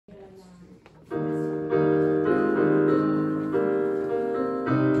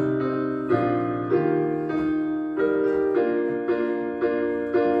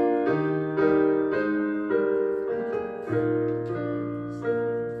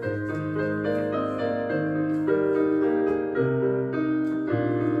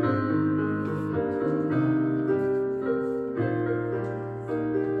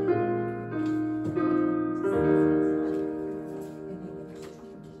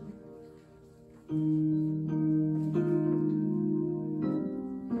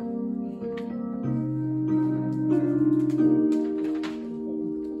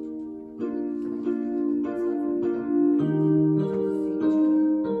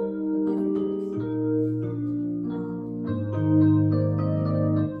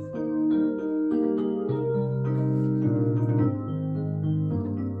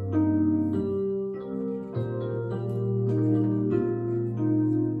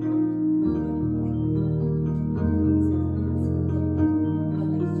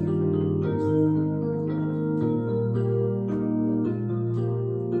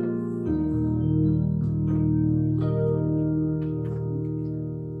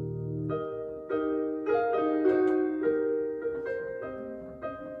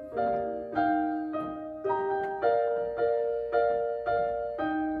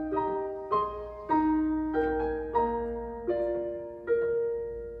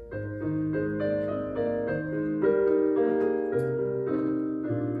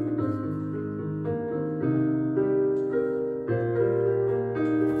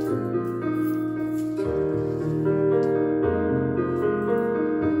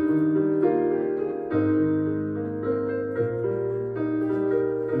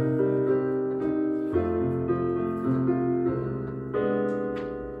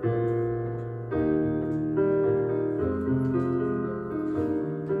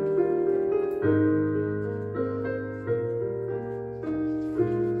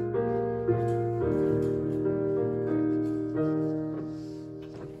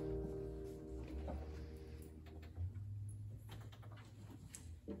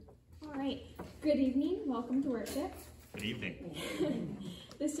Good evening, welcome to worship. Good evening.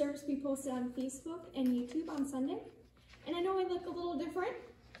 This service will be posted on Facebook and YouTube on Sunday. And I know I look a little different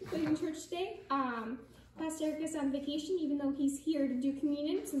in church today. Pastor Eric is on vacation, even though he's here to do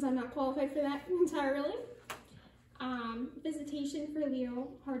communion, since I'm not qualified for that entirely. Visitation for Leo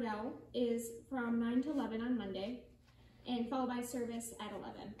Hardell is from 9 to 11 on Monday, and followed by service at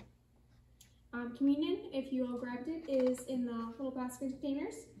 11. Communion, if you all grabbed it, is in the little basket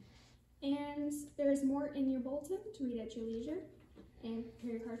containers. And there's more in your bulletin to read at your leisure, and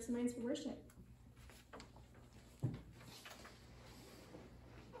prepare your hearts and minds for worship.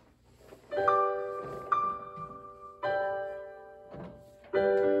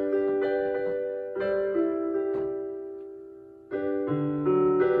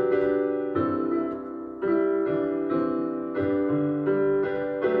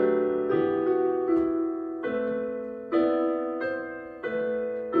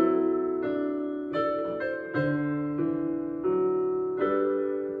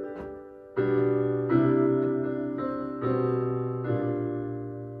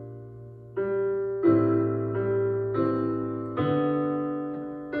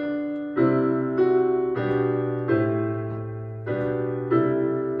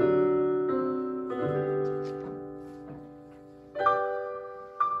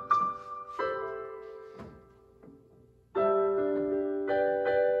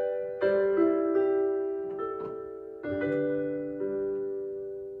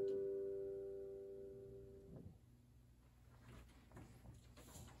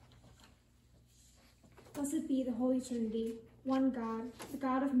 Blessed be the Holy Trinity, one God, the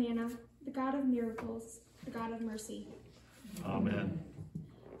God of manna, the God of miracles, the God of mercy. Amen.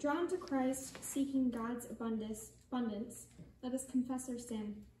 Drawn to Christ, seeking God's abundance, let us confess our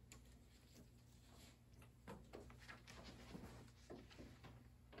sin.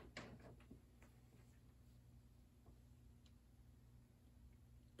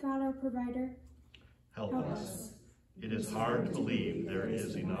 God, our provider, Help us. It is hard to believe there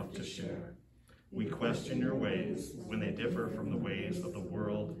is enough to share. We question your ways when they differ from the ways of the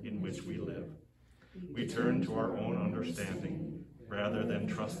world in which we live. We turn to our own understanding rather than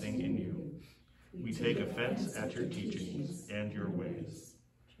trusting in you. We take offense at your teachings and your ways.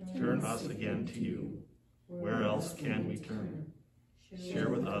 Turn us again to you. Where else can we turn? Share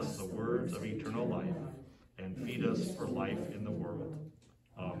with us the words of eternal life and feed us for life in the world.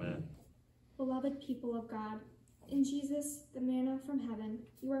 Amen. Beloved people of God, in Jesus, the manna from heaven,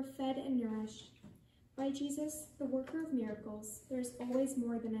 you are fed and nourished. By Jesus, the worker of miracles, there is always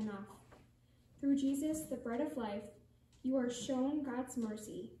more than enough. Through Jesus, the bread of life, you are shown God's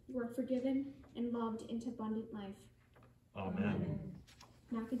mercy. You are forgiven and loved into abundant life. Amen.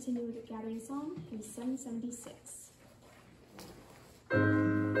 Now continue with the gathering psalm, hymn 776.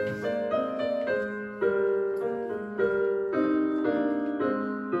 Amen.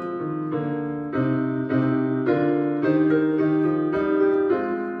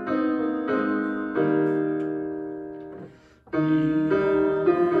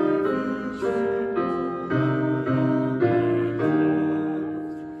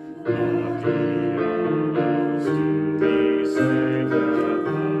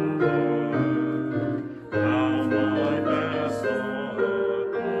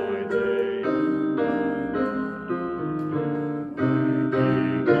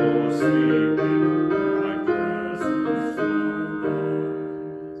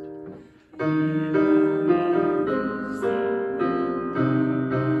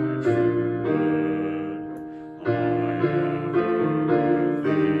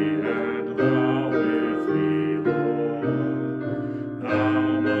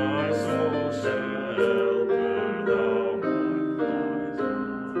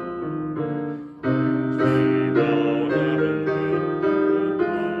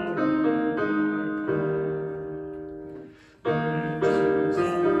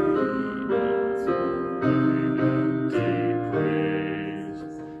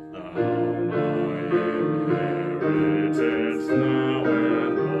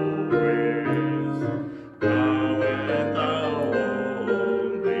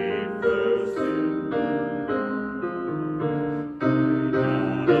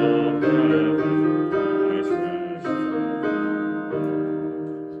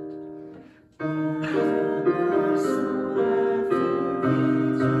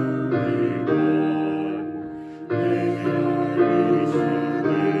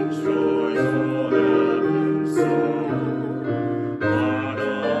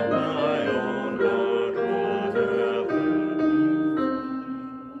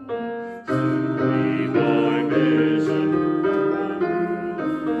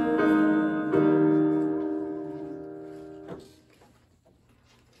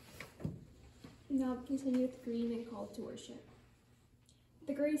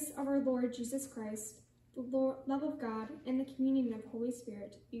 Lord Jesus Christ, the love of God, and the communion of Holy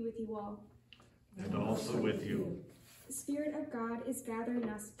Spirit be with you all. And also with you. The Spirit of God is gathering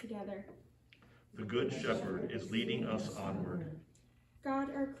us together. The Good Shepherd is leading us onward. God,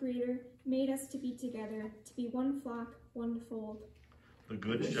 our Creator, made us to be together, to be one flock, one fold. The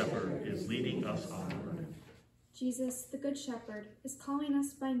Good Shepherd is leading us onward. Jesus, the Good Shepherd, is calling us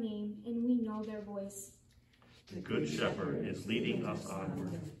by name, and we know their voice. The Good Shepherd is leading us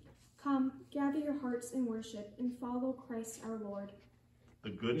onward. Come, gather your hearts in worship, and follow Christ our Lord.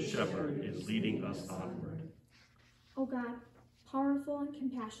 The Good Shepherd is leading us onward. O God, powerful and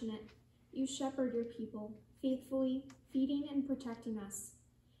compassionate, you shepherd your people, faithfully feeding and protecting us.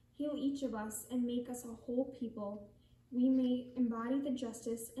 Heal each of us and make us a whole people. We may embody the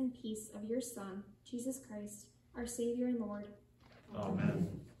justice and peace of your Son, Jesus Christ, our Savior and Lord.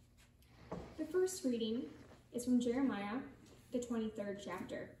 Amen. The first reading is from Jeremiah, the 23rd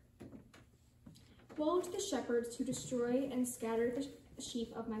chapter. Woe to the shepherds who destroy and scatter the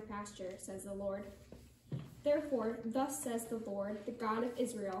sheep of my pasture, says the Lord. Therefore, thus says the Lord, the God of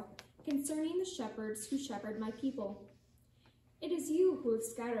Israel, concerning the shepherds who shepherd my people. It is you who have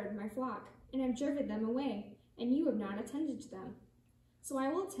scattered my flock, and have driven them away, and you have not attended to them. So I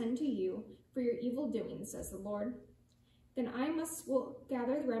will attend to you for your evil doings, says the Lord. Then will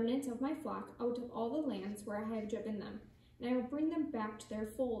gather the remnant of my flock out of all the lands where I have driven them, and I will bring them back to their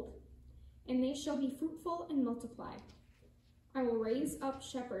fold, and they shall be fruitful and multiply. I will raise up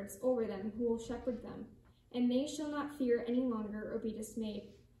shepherds over them who will shepherd them, and they shall not fear any longer or be dismayed,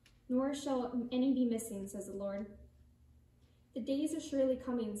 nor shall any be missing, says the Lord. The days are surely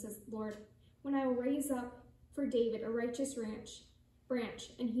coming, says the Lord, when I will raise up for David a righteous branch,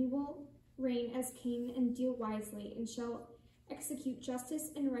 and he will reign as king and deal wisely, and shall execute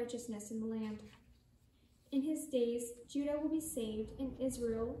justice and righteousness in the land. In his days, Judah will be saved, and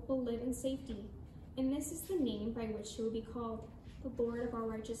Israel will live in safety. And this is the name by which he will be called, the Lord of our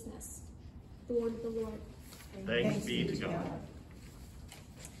righteousness, the word of the Lord. Thanks be to God.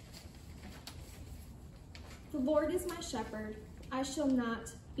 The Lord is my shepherd, I shall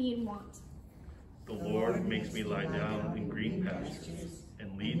not be in want. The Lord makes me lie down in green pastures,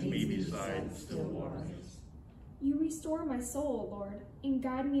 and leads me beside still waters. You restore my soul, Lord, and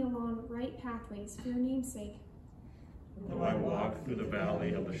guide me along right pathways for your name's sake. Though I walk through the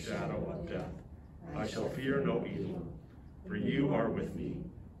valley of the shadow of death, I shall fear no evil, for you are with me.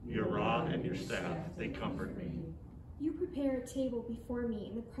 Your rod and your staff, they comfort me. You prepare a table before me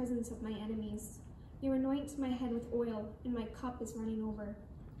in the presence of my enemies. You anoint my head with oil, and my cup is running over.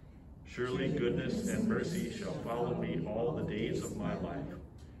 Surely goodness and mercy shall follow me all the days of my life,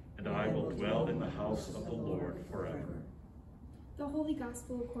 and I will dwell in the house of the Lord forever. The Holy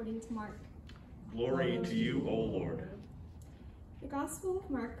Gospel according to Mark. Glory to you, O Lord. The Gospel of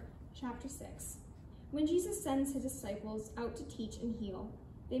Mark, chapter 6. When Jesus sends his disciples out to teach and heal,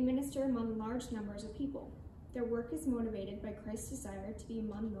 they minister among large numbers of people. Their work is motivated by Christ's desire to be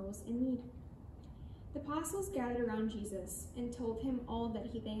among those in need. The apostles gathered around Jesus and told him all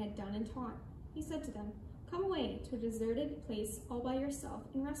that they had done and taught. He said to them, "Come away to a deserted place all by yourself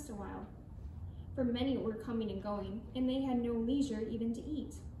and rest a while." For many were coming and going, and they had no leisure even to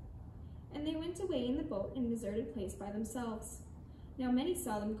eat. And they went away in the boat in a deserted place by themselves. Now many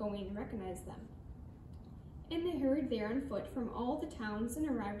saw them going and recognized them. And they hurried there on foot from all the towns and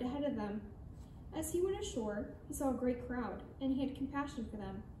arrived ahead of them. As he went ashore, he saw a great crowd, and he had compassion for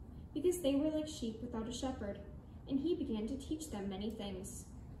them, because they were like sheep without a shepherd, and he began to teach them many things.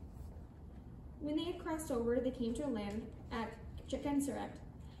 When they had crossed over, they came to a land at Gennesaret,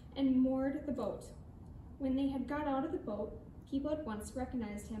 and moored the boat. When they had got out of the boat, people at once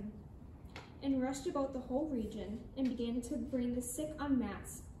recognized him, and rushed about the whole region, and began to bring the sick on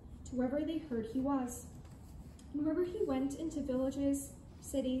mats to wherever they heard he was. And wherever he went into villages,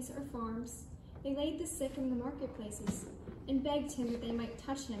 cities, or farms, they laid the sick in the marketplaces, and begged him that they might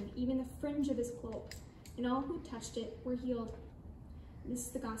touch him, even the fringe of his cloak. And all who touched it were healed. This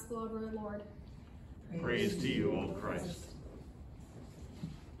is the gospel of our Lord. Praise to you, O Christ.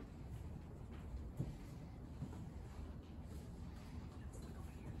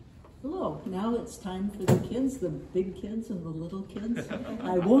 Hello, now it's time for the kids, the big kids and the little kids.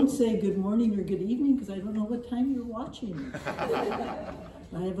 I won't say good morning or good evening because I don't know what time you're watching.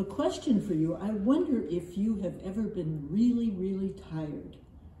 I have a question for you. I wonder if you have ever been really, really tired.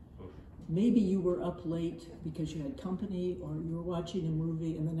 Maybe you were up late because you had company, or you were watching a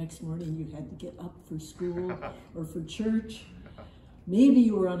movie and the next morning you had to get up for school or for church. Maybe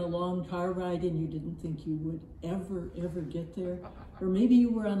you were on a long car ride and you didn't think you would ever get there. Or maybe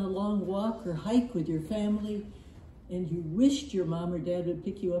you were on a long walk or hike with your family and you wished your mom or dad would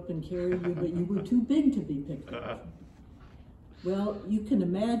pick you up and carry you, but you were too big to be picked up. Well, you can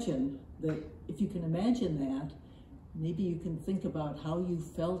imagine that, if you can imagine that, maybe you can think about how you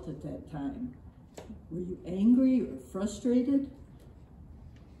felt at that time. Were you angry or frustrated?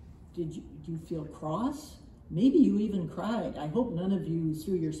 Did you feel cross? Maybe you even cried. I hope none of you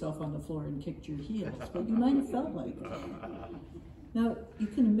threw yourself on the floor and kicked your heels, but you might have felt like it. Now, you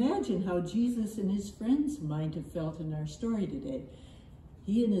can imagine how Jesus and his friends might have felt in our story today.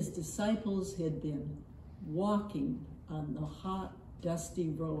 He and his disciples had been walking on the hot, dusty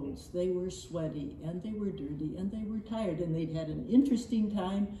roads. They were sweaty, and they were dirty, and they were tired, and they'd had an interesting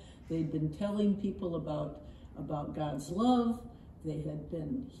time. They'd been telling people about God's love. They had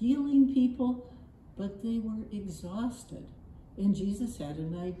been healing people, but they were exhausted. And Jesus had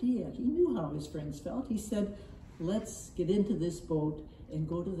an idea. He knew how his friends felt. He said, let's get into this boat and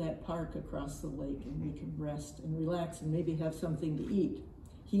go to that park across the lake, and we can rest and relax and maybe have something to eat.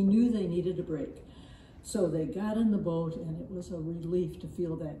 He knew they needed a break. So they got in the boat, and it was a relief to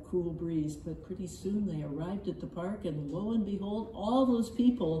feel that cool breeze. But pretty soon they arrived at the park, and lo and behold, all those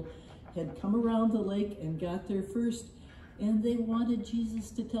people had come around the lake and got there first. And they wanted Jesus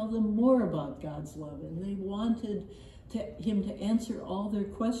to tell them more about God's love, and they wanted him to answer all their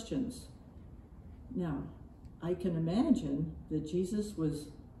questions. Now, I can imagine that Jesus was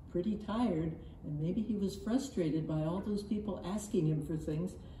pretty tired, and maybe he was frustrated by all those people asking him for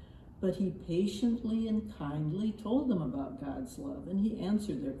things, but he patiently and kindly told them about God's love, and he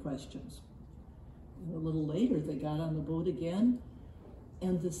answered their questions. And a little later, they got on the boat again,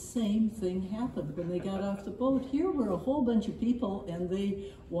 and the same thing happened when they got off the boat. Here were a whole bunch of people, and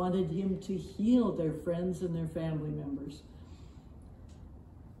they wanted him to heal their friends and their family members.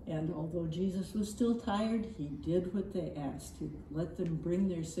 And although Jesus was still tired, he did what they asked. He let them bring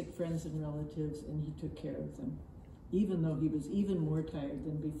their sick friends and relatives, and he took care of them, even though he was even more tired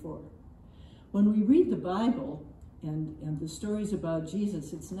than before. When we read the Bible and the stories about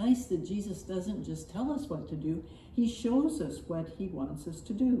Jesus, it's nice that Jesus doesn't just tell us what to do. He shows us what he wants us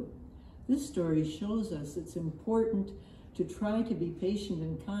to do. This story shows us it's important to try to be patient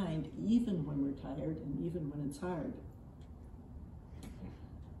and kind even when we're tired and even when it's hard.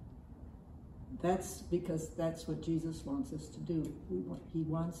 That's because that's what Jesus wants us to do. He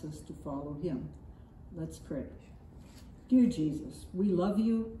wants us to follow him. Let's pray. Dear Jesus, we love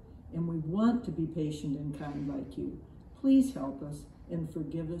you and we want to be patient and kind like you. Please help us and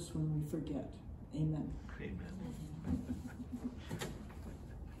forgive us when we forget. Amen. Amen.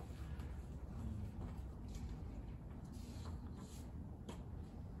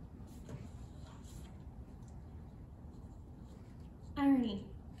 Irony.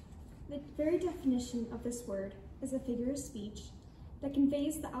 The very definition of this word is a figure of speech that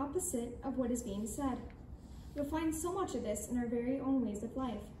conveys the opposite of what is being said. You'll find so much of this in our very own ways of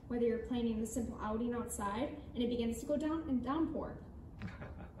life, whether you're planning a simple outing outside and it begins to go down and downpour.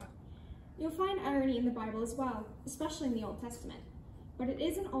 You'll find irony in the Bible as well, especially in the Old Testament, but it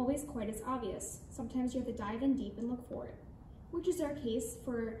isn't always quite as obvious. Sometimes you have to dive in deep and look for it, which is our case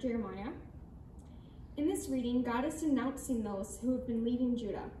for Jeremiah. In this reading, God is denouncing those who have been leaving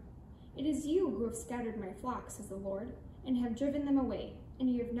Judah. It is you who have scattered my flock, says the Lord, and have driven them away, and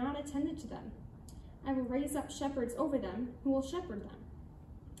you have not attended to them. I will raise up shepherds over them who will shepherd them.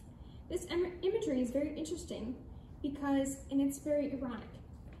 This imagery is very interesting and it's very ironic,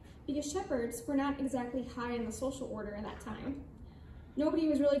 because shepherds were not exactly high in the social order at that time. Nobody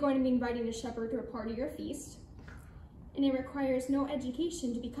was really going to be inviting a shepherd to a party or a feast, and it requires no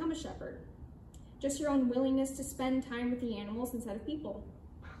education to become a shepherd, just your own willingness to spend time with the animals instead of people.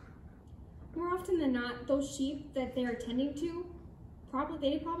 More often than not, those sheep that they're tending to,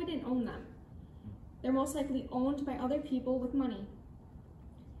 they probably didn't own them. They're most likely owned by other people with money,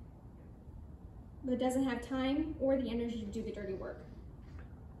 but it doesn't have time or the energy to do the dirty work.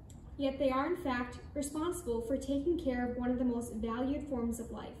 Yet they are in fact responsible for taking care of one of the most valued forms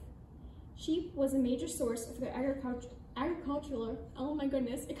of life. Sheep was a major source of the agricultural,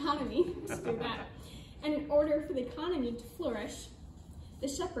 economy. Let's do that. And in order for the economy to flourish, the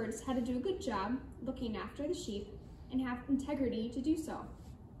shepherds had to do a good job looking after the sheep and have integrity to do so.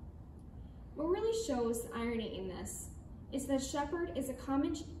 What really shows the irony in this is that a shepherd is a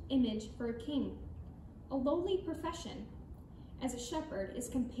common image for a king, a lowly profession, as a shepherd is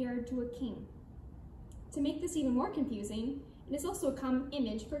compared to a king. To make this even more confusing, it is also a common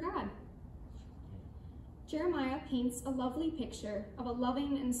image for God. Jeremiah paints a lovely picture of a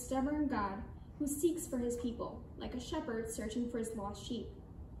loving and stubborn God who seeks for his people, like a shepherd searching for his lost sheep.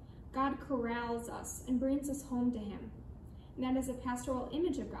 God corrals us and brings us home to him, and that is a pastoral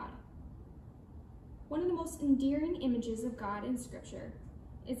image of God. One of the most endearing images of God in Scripture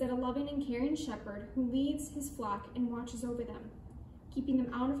is that a loving and caring shepherd who leads his flock and watches over them, keeping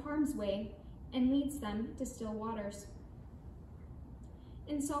them out of harm's way, and leads them to still waters.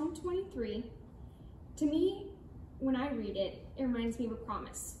 In Psalm 23, to me, when I read it, it reminds me of a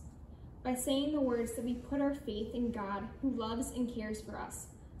promise. By saying the words that we put our faith in God who loves and cares for us,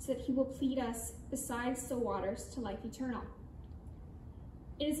 so that he will lead us beside still waters to life eternal.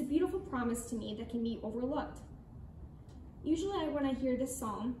 It is a beautiful promise to me that can be overlooked. Usually when I hear this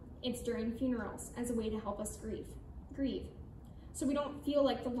psalm, it's during funerals as a way to help us grieve. So we don't feel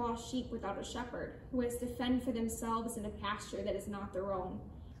like the lost sheep without a shepherd who has to fend for themselves in a pasture that is not their own,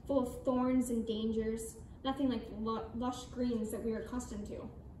 full of thorns and dangers, nothing like lush greens that we are accustomed to.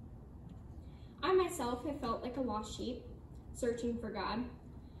 I myself have felt like a lost sheep, searching for God.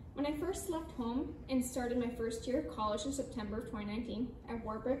 When I first left home and started my first year of college in September of 2019, at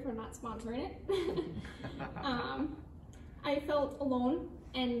Warbrick, we're not sponsoring it, I felt alone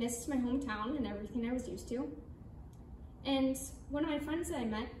and missed my hometown and everything I was used to. And one of my friends that I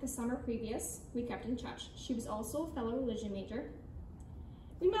met the summer previous, we kept in touch. She was also a fellow religion major.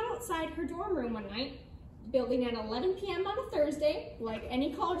 We met outside her dorm room one night, building at 11 p.m. on a Thursday, like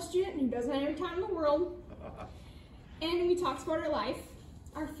any college student who doesn't have any time in the world. And we talked about our life,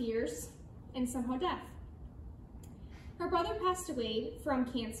 our fears, and somehow death. Her brother passed away from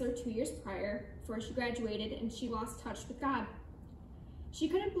cancer 2 years prior, before she graduated, and she lost touch with God. She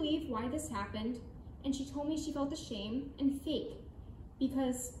couldn't believe why this happened, and she told me she felt ashamed and fake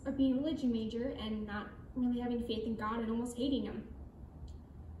because of being a religion major and not really having faith in God and almost hating him.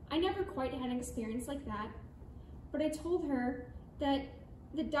 I never quite had an experience like that, but I told her that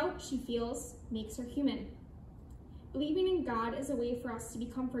the doubt she feels makes her human. Believing in God is a way for us to be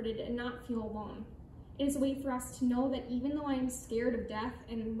comforted and not feel alone. It is a way for us to know that even though I am scared of death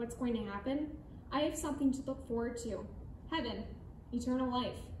and what's going to happen, I have something to look forward to. Heaven, eternal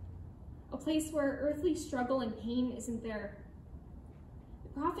life. A place where earthly struggle and pain isn't there.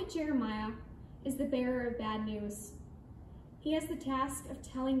 The prophet Jeremiah is the bearer of bad news. He has the task of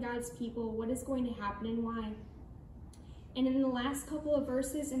telling God's people what is going to happen and why. And in the last couple of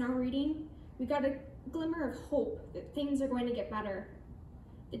verses in our reading, we got a glimmer of hope that things are going to get better.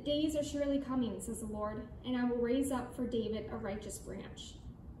 The days are surely coming, says the Lord, and I will raise up for David a righteous branch.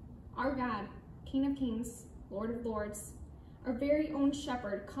 Our God, King of Kings, Lord of Lords, our very own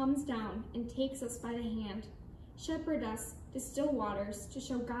shepherd comes down and takes us by the hand, shepherd us to still waters to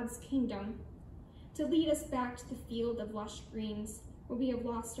show God's kingdom, to lead us back to the field of lush greens where we have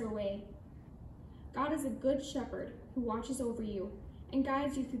lost our way. God is a good shepherd who watches over you and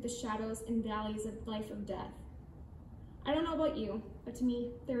guides you through the shadows and valleys of life of death. I don't know about you, but to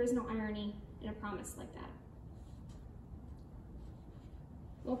me, there is no irony in a promise like that.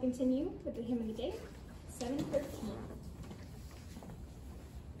 We'll continue with the hymn of the day, 713.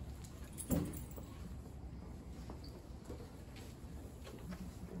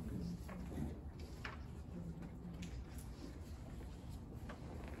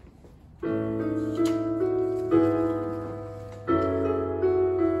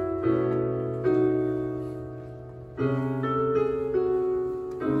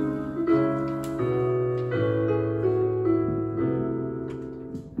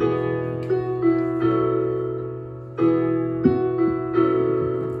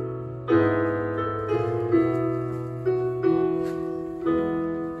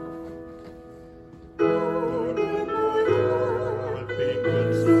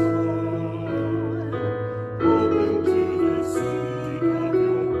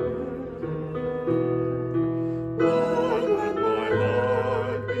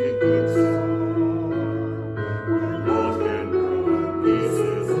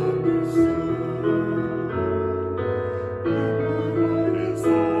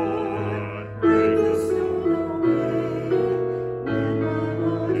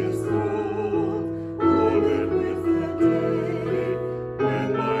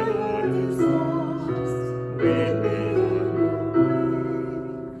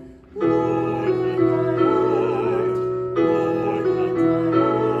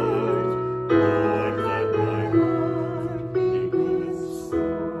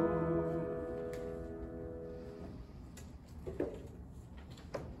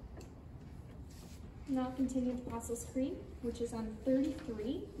 Now continue with Apostles' Creed, which is on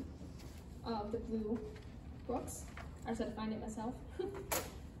 33 of the blue books. I just had to find it myself.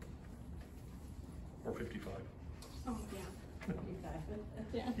 Or 55. Oh, yeah. 55.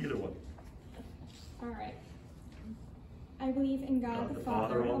 Yeah. Either one. All right. I believe in God the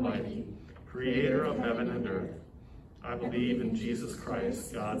Father Almighty, creator of heaven and earth. I believe in Jesus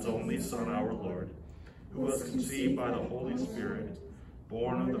Christ, God's only Son, our Lord, who was conceived by the Holy Spirit,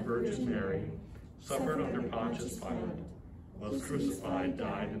 born of the Virgin Mary, suffered under Pontius Pilate, was crucified,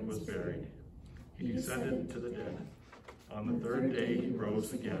 died, and was buried. He descended into the dead. On the third day he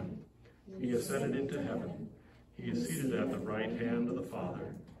rose again. He ascended into heaven. He is seated at the right hand of the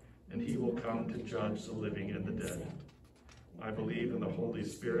Father, and he will come to judge the living and the dead. I believe in the Holy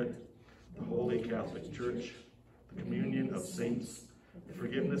Spirit, the Holy Catholic Church, the communion of saints, the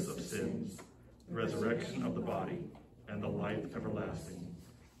forgiveness of sins, the resurrection of the body, and the life everlasting.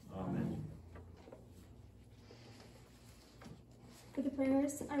 Amen. For the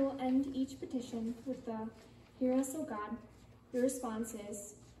prayers, I will end each petition with the "Hear us, O God." Your response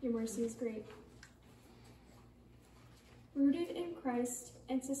is, "Your mercy is great." Rooted in Christ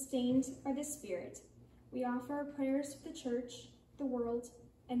and sustained by the Spirit, we offer our prayers for the Church, the world,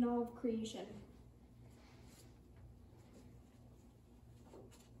 and all of creation.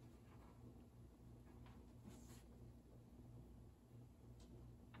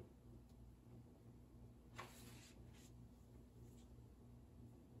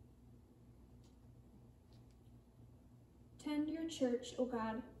 Tend your Church, O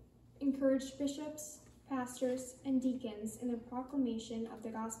God. Encourage bishops, pastors, and deacons in the proclamation of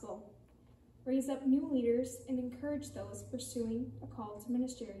the gospel. Raise up new leaders and encourage those pursuing a call to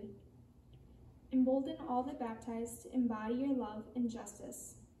ministry. Embolden all the baptized to embody your love and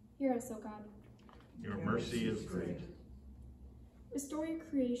justice. Hear us, O God. Your mercy is great. Restore your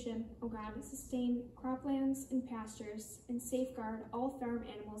creation, O God, and sustain croplands and pastures, and safeguard all farm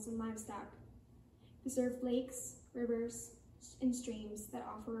animals and livestock. Preserve lakes, rivers, and streams that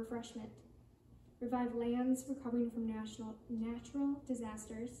offer refreshment. Revive lands recovering from natural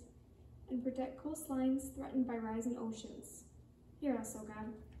disasters, and protect coastlines threatened by rising oceans. Hear us, O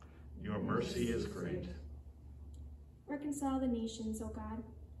God. Your mercy is great. Reconcile the nations, O God.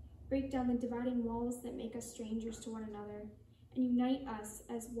 Break down the dividing walls that make us strangers to one another, and unite us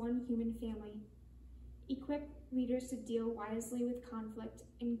as one human family. Equip leaders to deal wisely with conflict,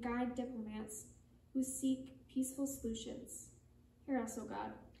 and guide diplomats who seek peaceful solutions. Hear us, O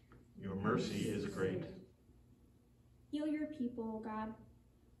God. Your mercy is great. Heal your people, O God.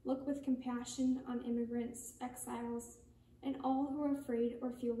 Look with compassion on immigrants, exiles, and all who are afraid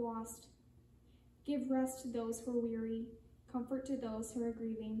or feel lost. Give rest to those who are weary, comfort to those who are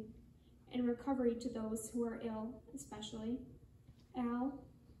grieving, and recovery to those who are ill, especially Al,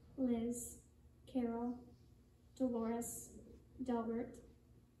 Liz, Carol, Dolores, Delbert,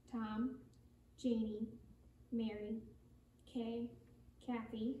 Tom, Janie, Mary, Kay,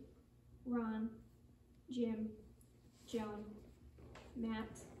 Kathy, Ron, Jim, Joan, Matt,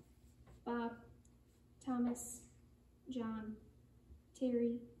 Bob, Thomas, John,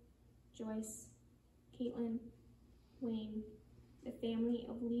 Terry, Joyce, Caitlin, Wayne, the family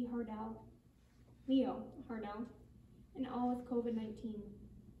of Leo Hardell, and all with COVID-19.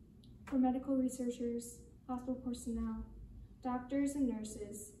 For medical researchers, hospital personnel, doctors and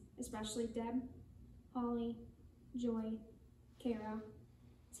nurses, especially Deb, Holly, Joy, Kara,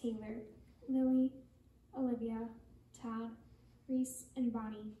 Taylor, Lily, Olivia, Todd, Reese, and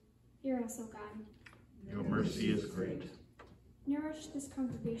Bonnie. Hear us, O God. Your mercy is great. Nourish this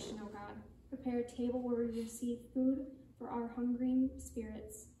congregation, O God. Prepare a table where we receive food for our hungering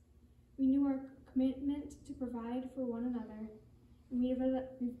spirits. Renew our commitment to provide for one another,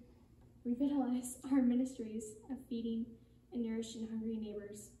 and revitalize our ministries of feeding and nourishing hungry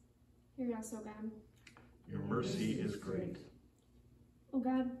neighbors. Hear us, O God. Your mercy is great. O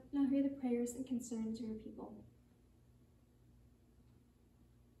God, now hear the prayers and concerns of your people.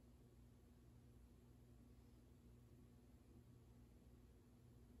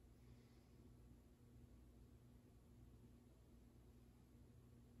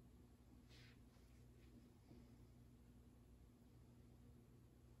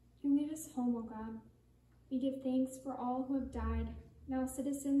 You lead us home, O God. We give thanks for all who have died, now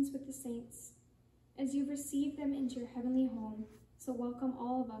citizens with the saints. As you've received them into your heavenly home, so welcome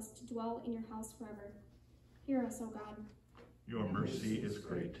all of us to dwell in your house forever. Hear us, O God. Your mercy is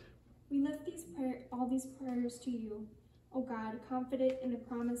great. We lift all these prayers to you, O God, confident in the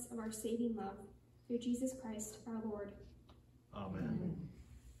promise of our saving love, through Jesus Christ our Lord. Amen.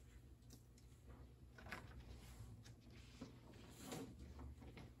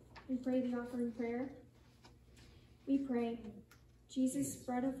 We pray the offering prayer. We pray, Jesus,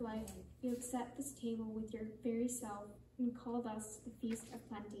 bread of life, you have set this table with your very self and called us the feast of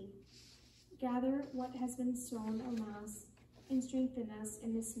plenty. Gather what has been sown among us and strengthen us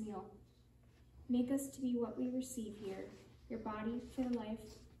in this meal. Make us to be what we receive here, your body for the life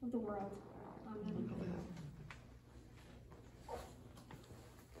of the world. Amen.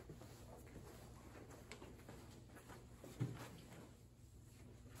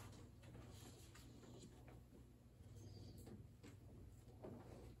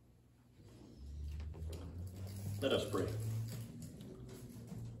 Let us pray.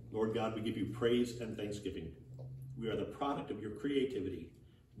 Lord God, we give you praise and thanksgiving. We are the product of your creativity,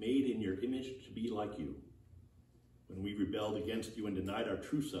 made in your image to be like you. When we rebelled against you and denied our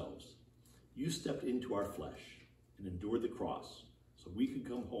true selves, you stepped into our flesh and endured the cross so we could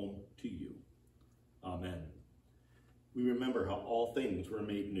come home to you. Amen. We remember how all things were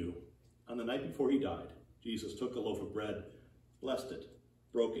made new. On the night before he died, Jesus took a loaf of bread, blessed it,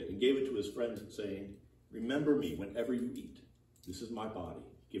 broke it, and gave it to his friends, saying, "Remember me whenever you eat. This is my body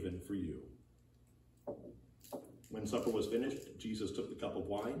given for you." When supper was finished, Jesus took the cup of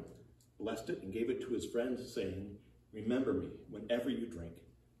wine, blessed it, and gave it to his friends, saying, "Remember me whenever you drink.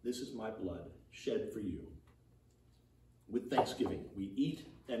 This is my blood shed for you." With thanksgiving, we eat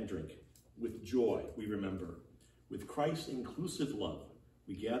and drink. With joy, we remember. With Christ's inclusive love,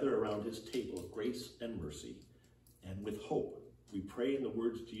 we gather around his table of grace and mercy. And with hope, we pray in the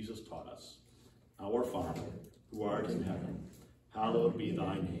words Jesus taught us. Our Father, who art in heaven, hallowed be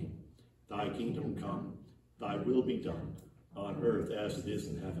thy name. Thy kingdom come, thy will be done, on earth as it is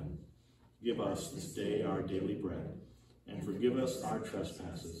in heaven. Give us this day our daily bread, and forgive us our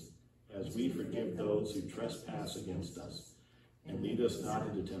trespasses, as we forgive those who trespass against us. And lead us not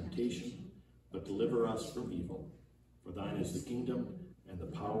into temptation, but deliver us from evil. For thine is the kingdom, and the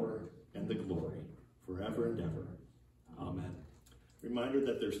power, and the glory, forever and ever. Amen. Reminder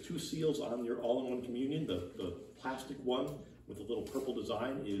that there's 2 seals on your all-in-one communion. The plastic one with a little purple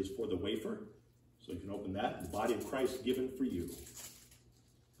design is for the wafer. So you can open that, the body of Christ given for you.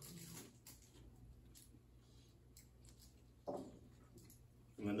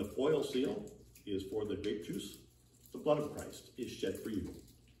 And then the foil seal is for the grape juice. The blood of Christ is shed for you.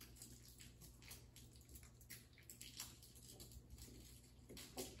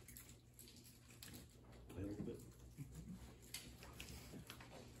 Play a little bit.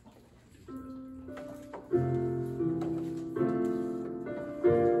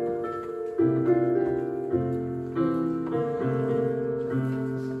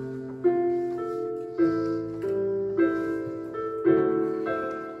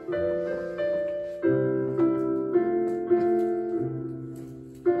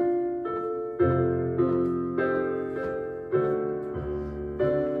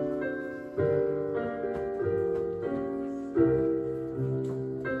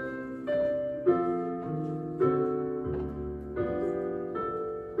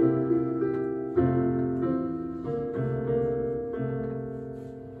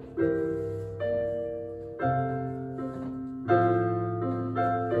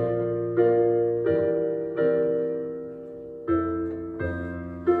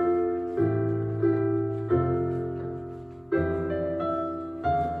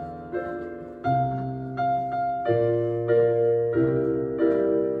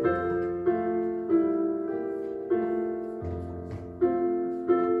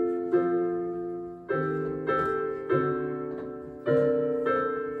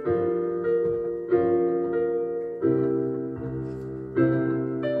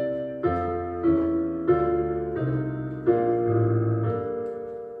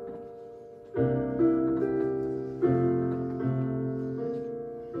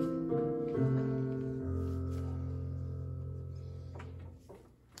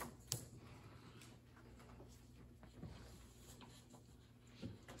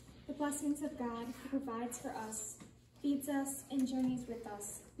 Blessings of God, who provides for us, feeds us, and journeys with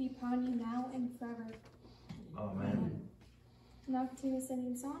us, be upon you now and forever. Amen. Now continue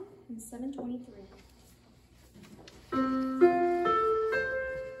singing song in 723.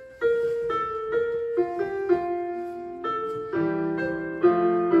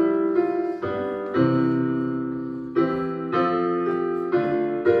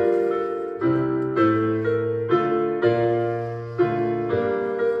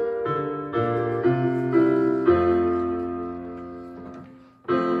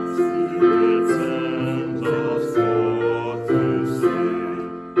 Send us forth to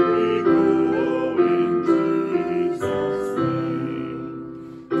sing, we go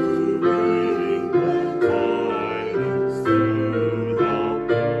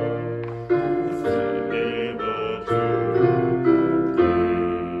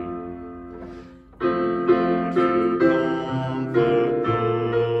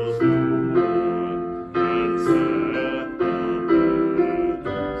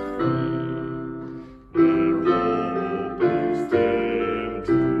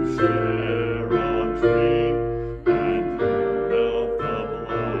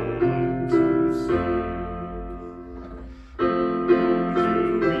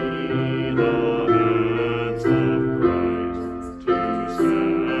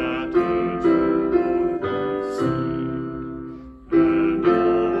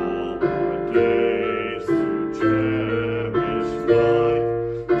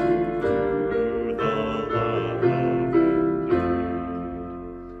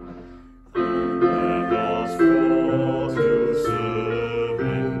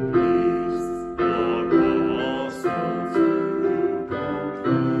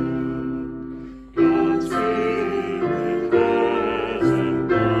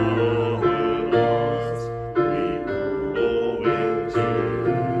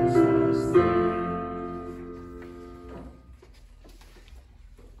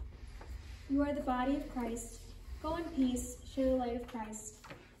Christ.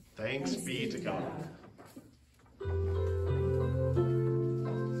 Thanks be to God.